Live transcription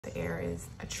the air is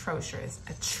atrocious,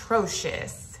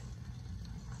 atrocious.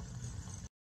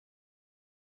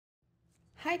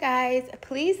 Hi guys,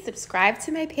 please subscribe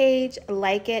to my page,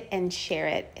 like it, and share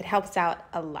it. It helps out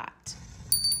a lot.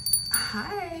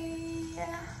 Hi,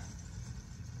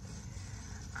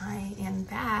 I am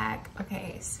back.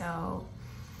 Okay, so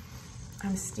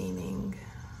I'm steaming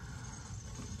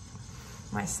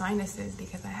my sinuses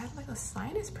because I have like a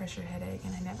sinus pressure headache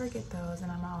and I never get those,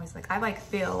 and I'm always like, I like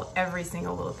feel every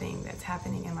single little thing that's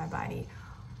happening in my body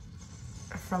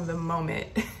from the moment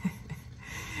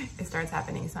it starts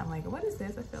happening. So I'm like, what is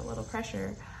this? I feel a little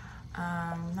pressure.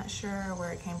 I'm not sure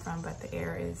where it came from, but the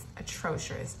air is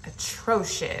atrocious,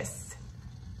 atrocious.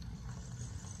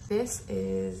 This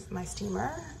is my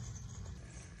steamer.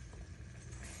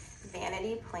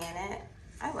 Vanity Planet.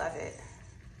 I love it.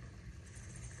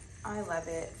 I love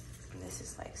it. And this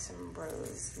is like some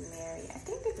rosemary. I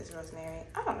think this is rosemary.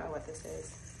 I don't know what this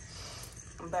is.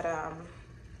 But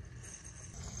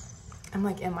I'm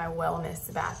like in my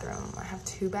wellness bathroom. I have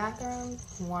 2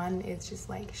 bathrooms. One is just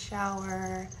like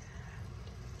shower.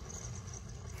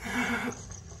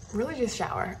 Really just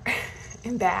shower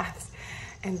and baths.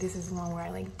 And this is the one where I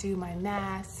like do my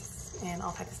masks and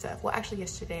all types of stuff. Well, actually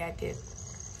yesterday I did,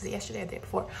 was it yesterday or the day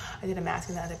before? I did a mask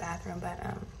in the other bathroom, but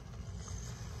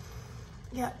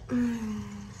yeah.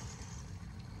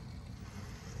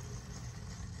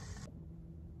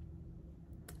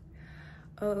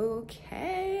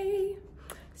 Okay,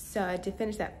 so I did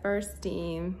finish that first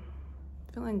steam.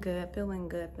 Feeling good, feeling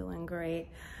good, feeling great.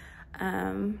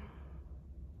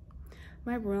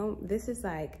 My room, this is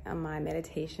like my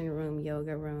meditation room,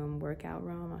 yoga room, workout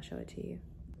room. I'll show it to you.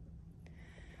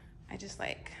 I just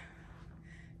like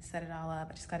set it all up.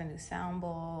 I just got a new sound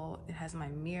bowl. It has my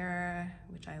mirror,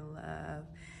 which I love.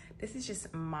 This is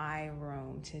just my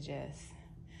room to just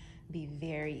be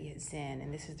very zen.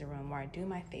 And this is the room where I do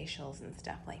my facials and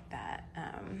stuff like that.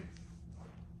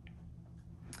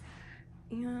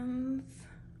 And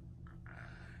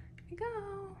here we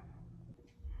go.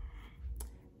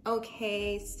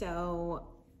 Okay, so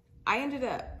I ended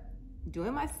up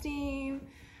doing my steam.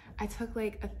 I took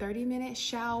like a 30-minute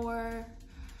shower.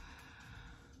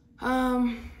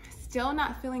 Still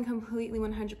not feeling completely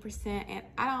 100%, and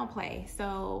I don't play,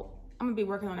 so I'm gonna be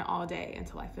working on it all day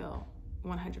until I feel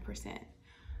 100%.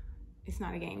 It's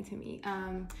not a game to me.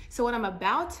 So what I'm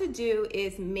about to do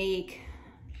is make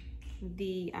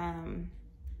the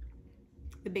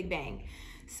Big Bang.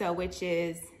 So which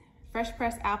is fresh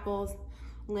pressed apples,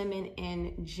 lemon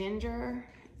and ginger,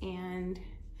 and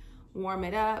warm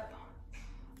it up.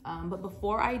 But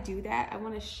before I do that, I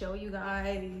want to show you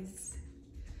guys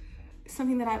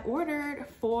something that I ordered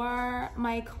for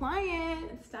my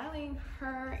client, styling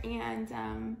her,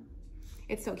 and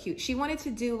it's so cute. She wanted to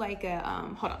do like a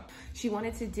hold on. She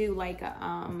wanted to do like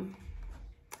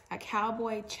a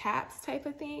cowboy chaps type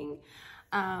of thing.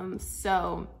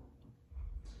 So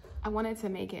I wanted to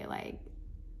make it like,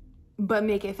 but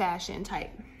make it fashion type.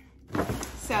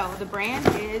 So the brand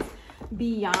is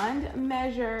Beyond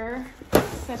Measure.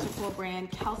 Such a cool brand.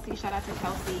 Kelsey, shout out to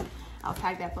Kelsey. I'll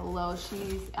tag that below.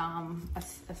 She's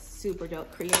a super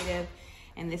dope creative,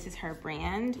 and this is her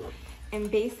brand. And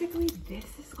basically this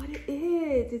is what it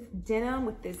is. It's denim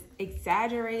with this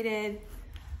exaggerated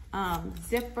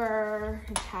zipper.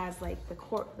 It has like the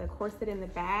corset in the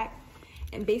back.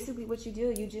 And basically what you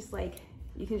do, you just like,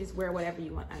 you can just wear whatever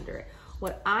you want under it.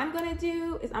 What I'm gonna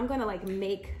do is I'm gonna like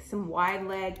make some wide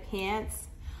leg pants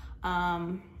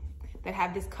that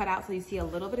have this cut out so you see a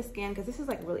little bit of skin, because this is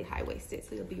like really high waisted.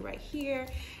 So you'll be right here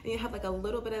and you have like a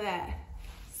little bit of that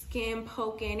skin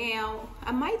poking out.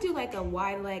 I might do like a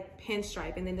wide leg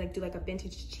pinstripe and then like do like a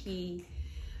vintage tee.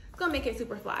 It's gonna make it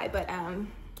super fly, but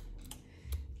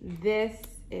this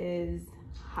is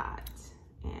hot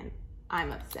and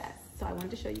I'm obsessed. So I wanted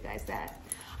to show you guys that.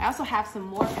 I also have some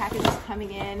more packages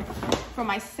coming in for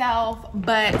myself,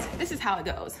 but this is how it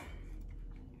goes.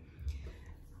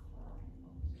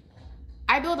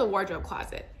 I build a wardrobe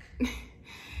closet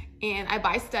and I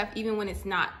buy stuff even when it's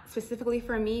not specifically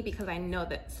for me, because I know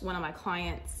that one of my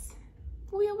clients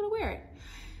will be able to wear it.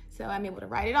 So I'm able to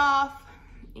write it off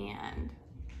and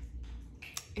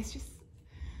it's just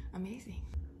amazing.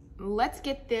 Let's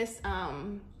get this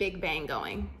Big Bang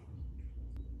going.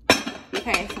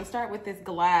 Okay, so start with this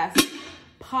glass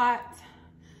pot.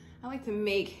 I like to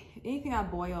make anything I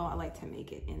boil, I like to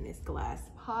make it in this glass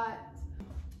pot.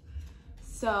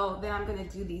 So then I'm gonna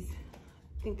do these,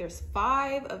 I think there's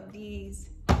 5 of these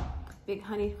big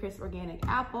Honeycrisp organic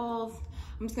apples.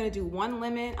 I'm just gonna do 1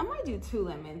 lemon. I might do 2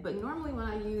 lemons, but normally when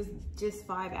I use just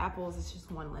 5 apples, it's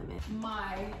just 1 lemon.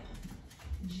 My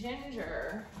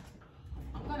ginger,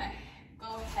 I'm gonna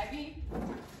go heavy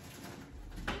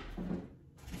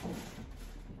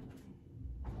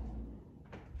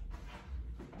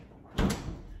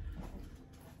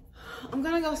I'm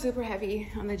gonna go super heavy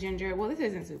on the ginger. Well, this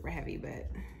isn't super heavy, but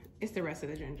it's the rest of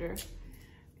the ginger.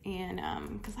 And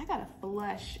cause I gotta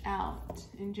flush out,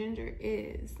 and ginger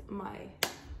is my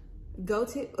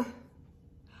go-to.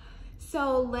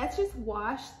 So let's just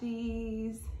wash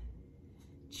these,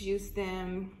 juice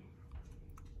them,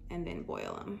 and then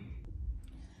boil them.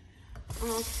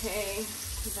 Okay,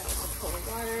 we got some cold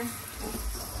water.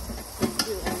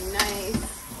 Do a nice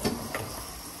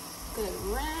good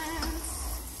rinse.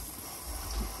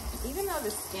 Even though the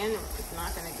skin is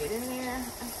not gonna get in there,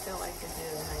 I still like to do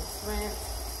a nice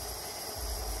rinse.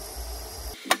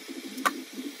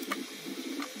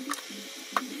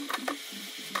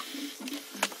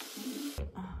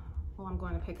 Well, I'm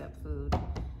going to pick up food.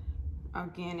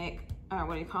 Organic,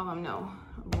 what do you call them? No,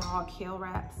 raw kale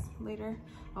wraps later.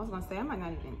 I was gonna say I might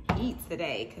not even eat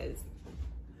today, cause,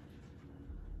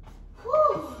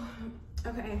 whew.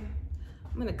 Okay,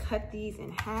 I'm gonna cut these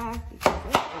in half because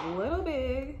they're a little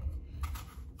big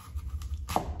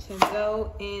to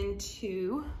go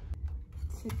into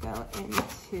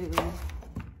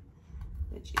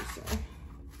the juicer.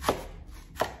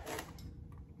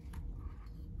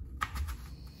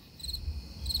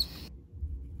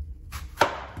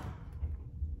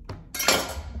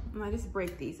 I just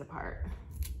break these apart.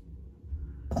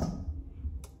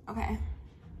 Okay.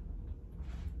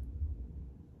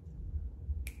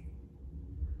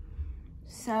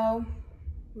 So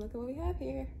look at what we have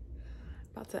here.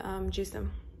 About to juice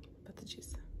them. About to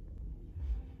juice.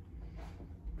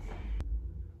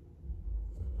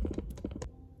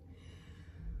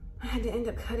 I had to end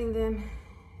up cutting them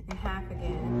in half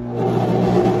again.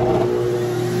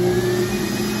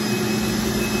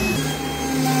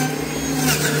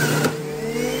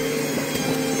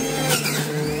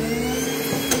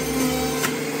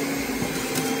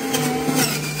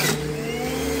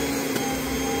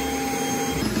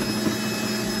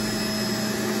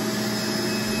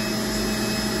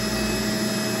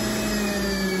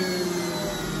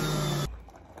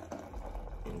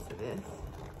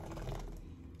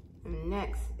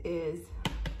 Next is,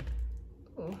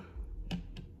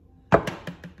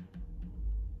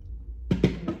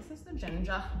 next is the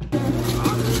ginger.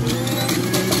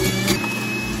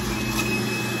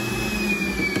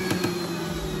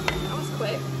 That was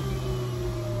quick.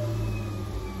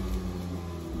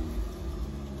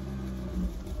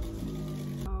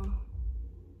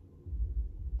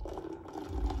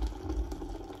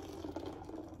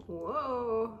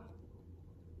 Whoa.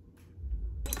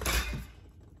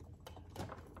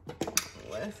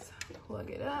 Let's plug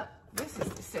it up. This is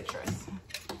the citrus.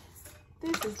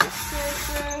 This is the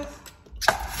citrus.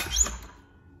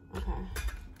 Okay.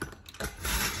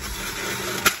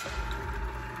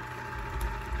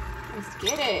 Let's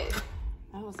get it.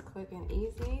 That was quick and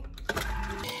easy.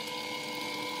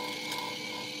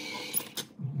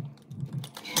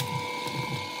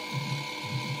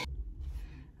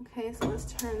 Okay, so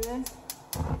let's turn this.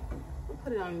 We'll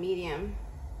put it on medium.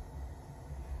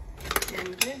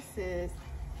 And this is,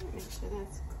 make sure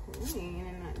that's clean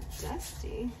and not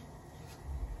dusty.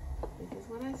 This is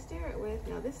what I stir it with.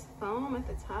 Now this foam at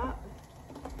the top,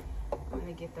 I'm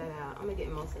gonna get that out. I'm gonna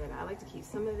get most of it out. I like to keep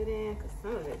some of it in because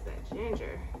some of it's that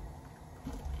ginger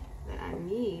that I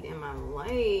need in my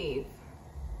life.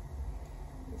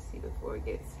 Let's see before it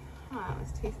gets hot.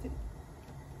 Let's taste it.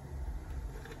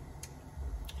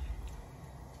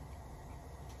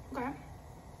 Okay.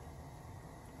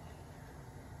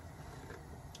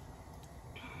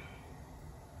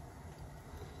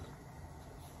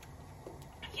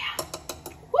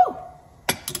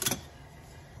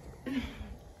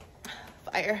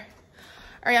 Fire.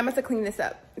 All right, I must have cleaned this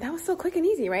up. That was so quick and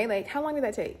easy, right? Like, how long did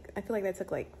that take? I feel like that took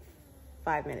like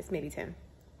 5 minutes, maybe 10.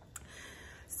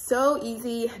 So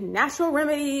easy. Natural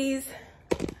remedies,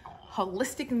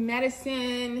 holistic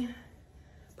medicine,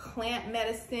 plant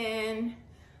medicine.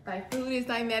 Thy food is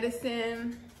thy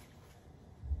medicine.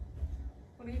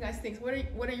 What do you guys think?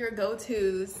 What are your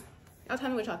go-tos? Y'all tell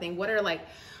me what y'all think. What are like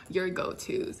your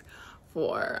go-tos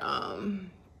for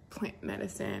plant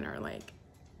medicine or like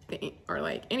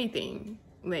anything?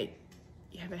 Like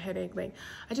you have a headache, like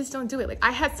I just don't do it. Like I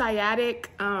had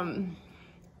sciatic, I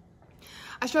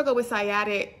struggled with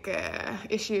sciatic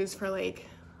issues for like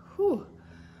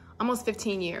almost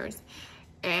 15 years.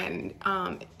 And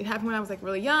it happened when I was like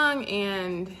really young,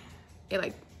 and it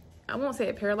like, I won't say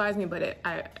it paralyzed me, but it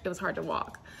was hard to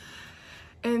walk.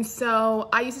 And so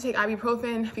I used to take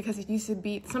ibuprofen because it used to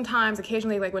be, sometimes,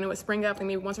 occasionally, like when it would spring up, like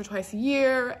maybe once or twice a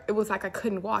year, it was like I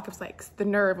couldn't walk. It was like the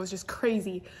nerve was just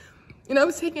crazy. you know, I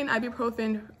was taking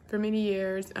ibuprofen for many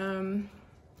years. And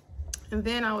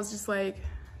then I was just like,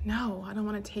 no, I don't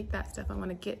want to take that stuff. I want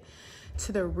to get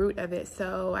to the root of it.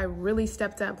 So I really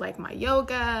stepped up like my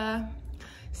yoga,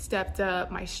 stepped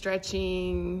up my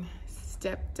stretching,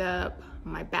 stepped up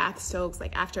my bath soaks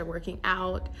like after working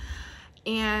out,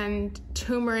 and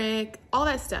turmeric, all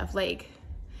that stuff. Like,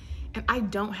 and I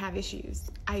don't have issues.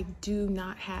 I do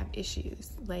not have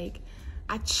issues. Like,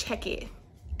 I check it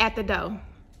at the door.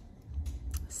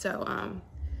 So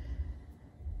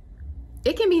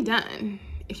it can be done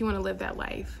if you want to live that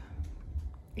life.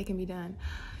 It can be done.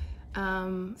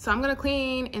 So I'm gonna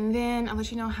clean and then I'll let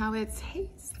you know how it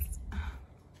tastes.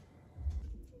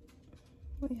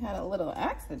 We had a little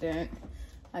accident.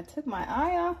 I took my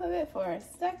eye off of it for a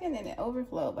second and it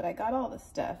overflowed, but I got all the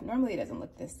stuff. Normally it doesn't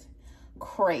look this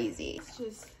crazy. Let's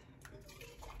just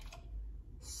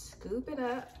scoop it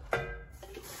up.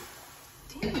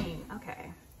 Dang,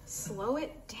 okay. Slow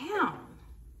it down.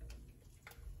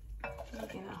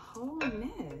 Making a whole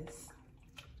mess.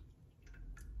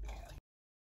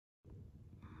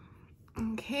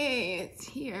 Okay, it's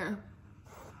here.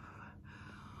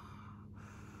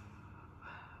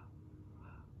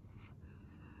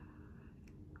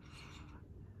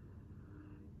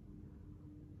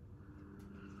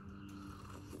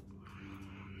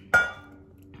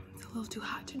 It's a little too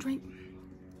hot to drink,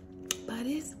 but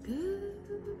it's good.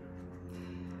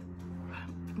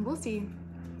 We'll see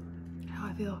how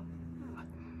I feel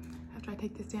after I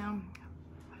take this down.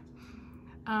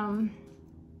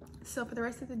 So for the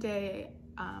rest of the day,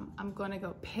 I'm gonna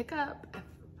go pick up, I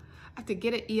have to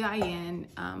get an EIN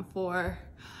for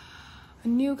a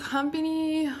new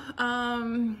company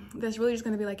that's really just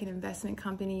gonna be like an investment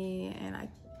company, and I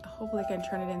hopefully can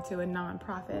turn it into a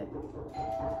nonprofit.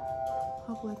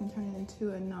 Hopefully I can turn it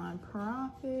into a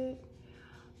nonprofit.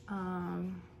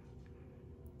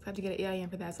 So I have to get an EIN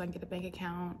for that so I can get a bank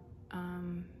account.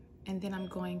 And then I'm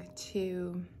going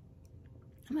to,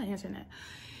 I'm not answering that.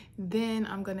 Then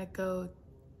I'm gonna go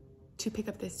to pick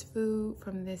up this food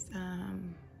from this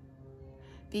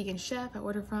vegan chef I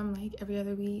order from like every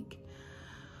other week.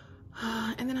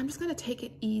 And then I'm just gonna take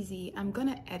it easy. I'm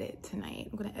gonna edit tonight.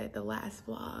 I'm gonna edit the last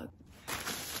vlog.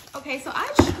 Okay, so I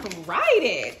tried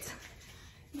it.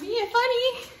 Being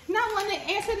funny, not wanting to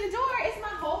answer the door. It's my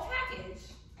whole package.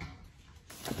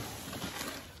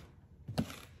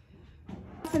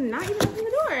 So not even open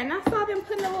the door, and I saw them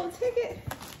putting a little ticket.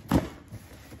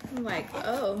 I'm like,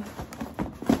 oh,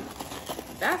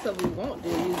 that's what we won't do.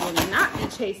 We will not be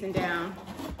chasing down.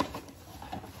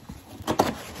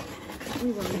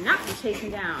 We will not be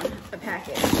chasing down a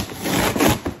package.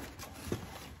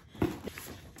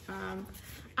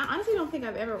 I honestly don't think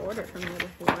I've ever ordered from there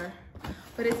before,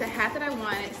 but it's a hat that I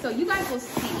wanted. So you guys will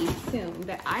see soon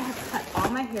that I have cut all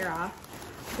my hair off.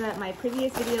 That my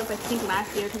previous videos, I think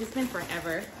last year, because it's been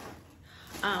forever.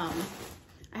 I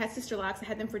had sister locks. I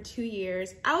had them for 2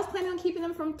 years. I was planning on keeping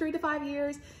them from 3 to 5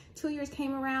 years. 2 years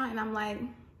came around and I'm like,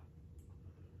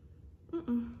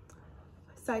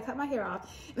 So I cut my hair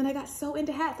off. And then I got so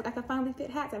into hats. Like I could finally fit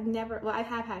hats. I've never, well, I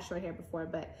have had short hair before,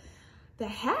 but the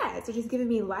hats are just giving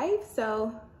me life.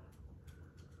 So,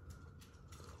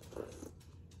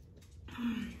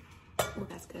 oh,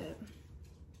 that's good.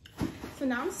 So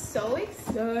now I'm so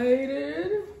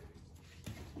excited.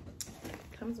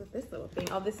 Comes with this little thing.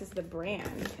 Oh, this is the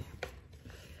brand.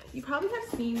 You probably have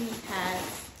seen these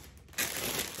hats.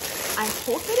 I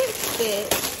hope that it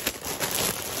fits.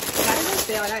 I got it on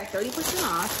sale. I got it 30%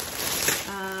 off.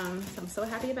 So I'm so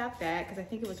happy about that because I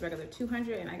think it was regular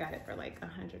 $200 and I got it for like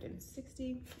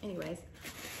 $160. Anyways,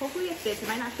 hopefully it fits. It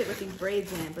might not fit with these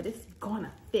braids in, but it's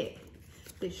gonna fit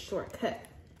this shortcut.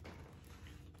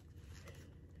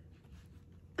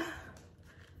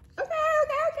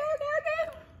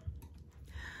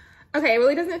 Okay, it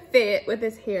really doesn't fit with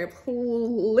this hair.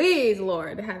 Please,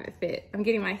 Lord, have it fit. I'm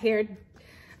getting my hair,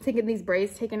 taking these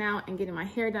braids taken out and getting my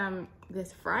hair done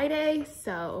this Friday.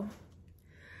 So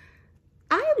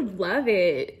I love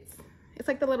it. It's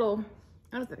like the little,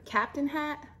 I don't know, the captain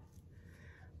hat.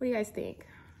 What do you guys think?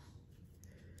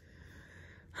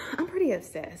 I'm pretty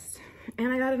obsessed.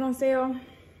 And I got it on sale.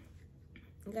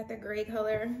 I got the gray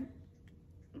color.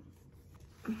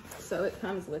 So it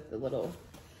comes with the little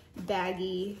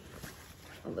baggie,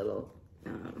 a little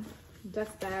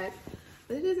dust bag,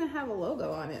 but it doesn't have a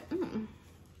logo on it.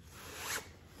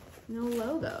 No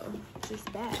logo,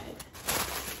 just bag.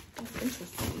 That's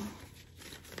interesting.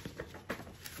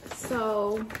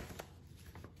 So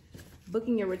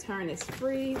booking your return is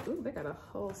free. Ooh, they got a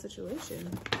whole situation.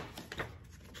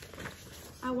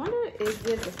 I wonder, is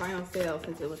this the final sale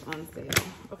since it was on sale?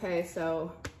 Okay,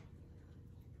 so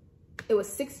it was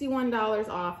 $61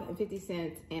 off and 50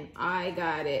 cents, and I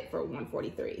got it for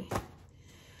 $143.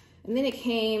 And then it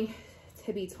came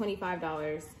to be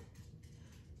 $25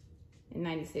 and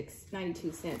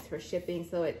 92 cents for shipping.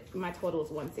 So my total is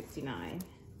 $169.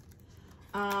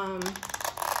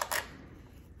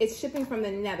 It's shipping from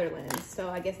the Netherlands, so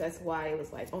I guess that's why it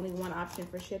was like only one option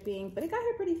for shipping, but it got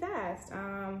here pretty fast.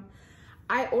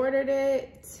 I ordered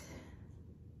it.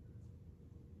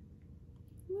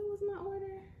 What was my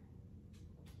order?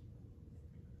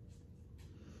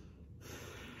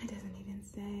 It doesn't even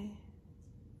say.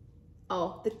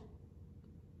 Oh,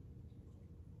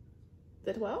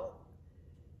 the 12th?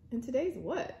 And today's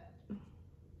what?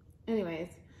 Anyways,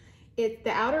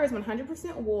 the outer is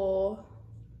 100% wool.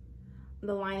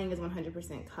 The lining is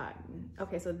 100% cotton.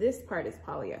 Okay, so this part is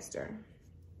polyester.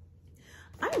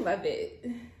 I love it.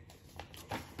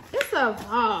 It's a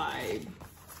vibe.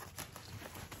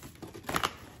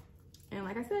 And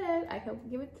like I said, I hope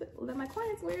let my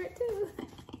clients wear it too.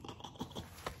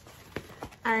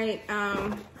 All right,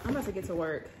 I'm about to get to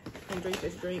work and drink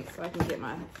this drink so I can get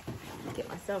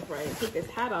myself right and take this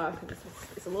hat off because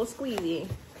it's a little squeezy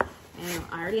and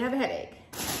I already have a headache.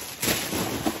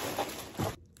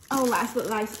 Oh, last but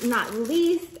not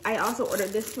least, I also ordered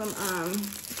this from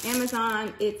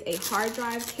Amazon. It's a hard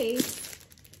drive case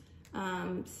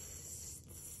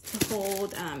to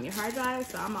hold your hard drive.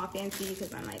 So I'm all fancy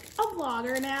because I'm like a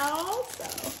vlogger now. So,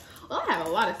 well, I have a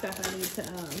lot of stuff I need to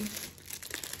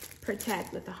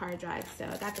protect with the hard drive. So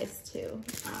I got this too.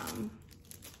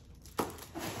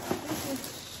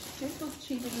 This was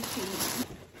cheap as cheap.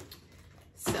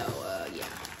 So yeah.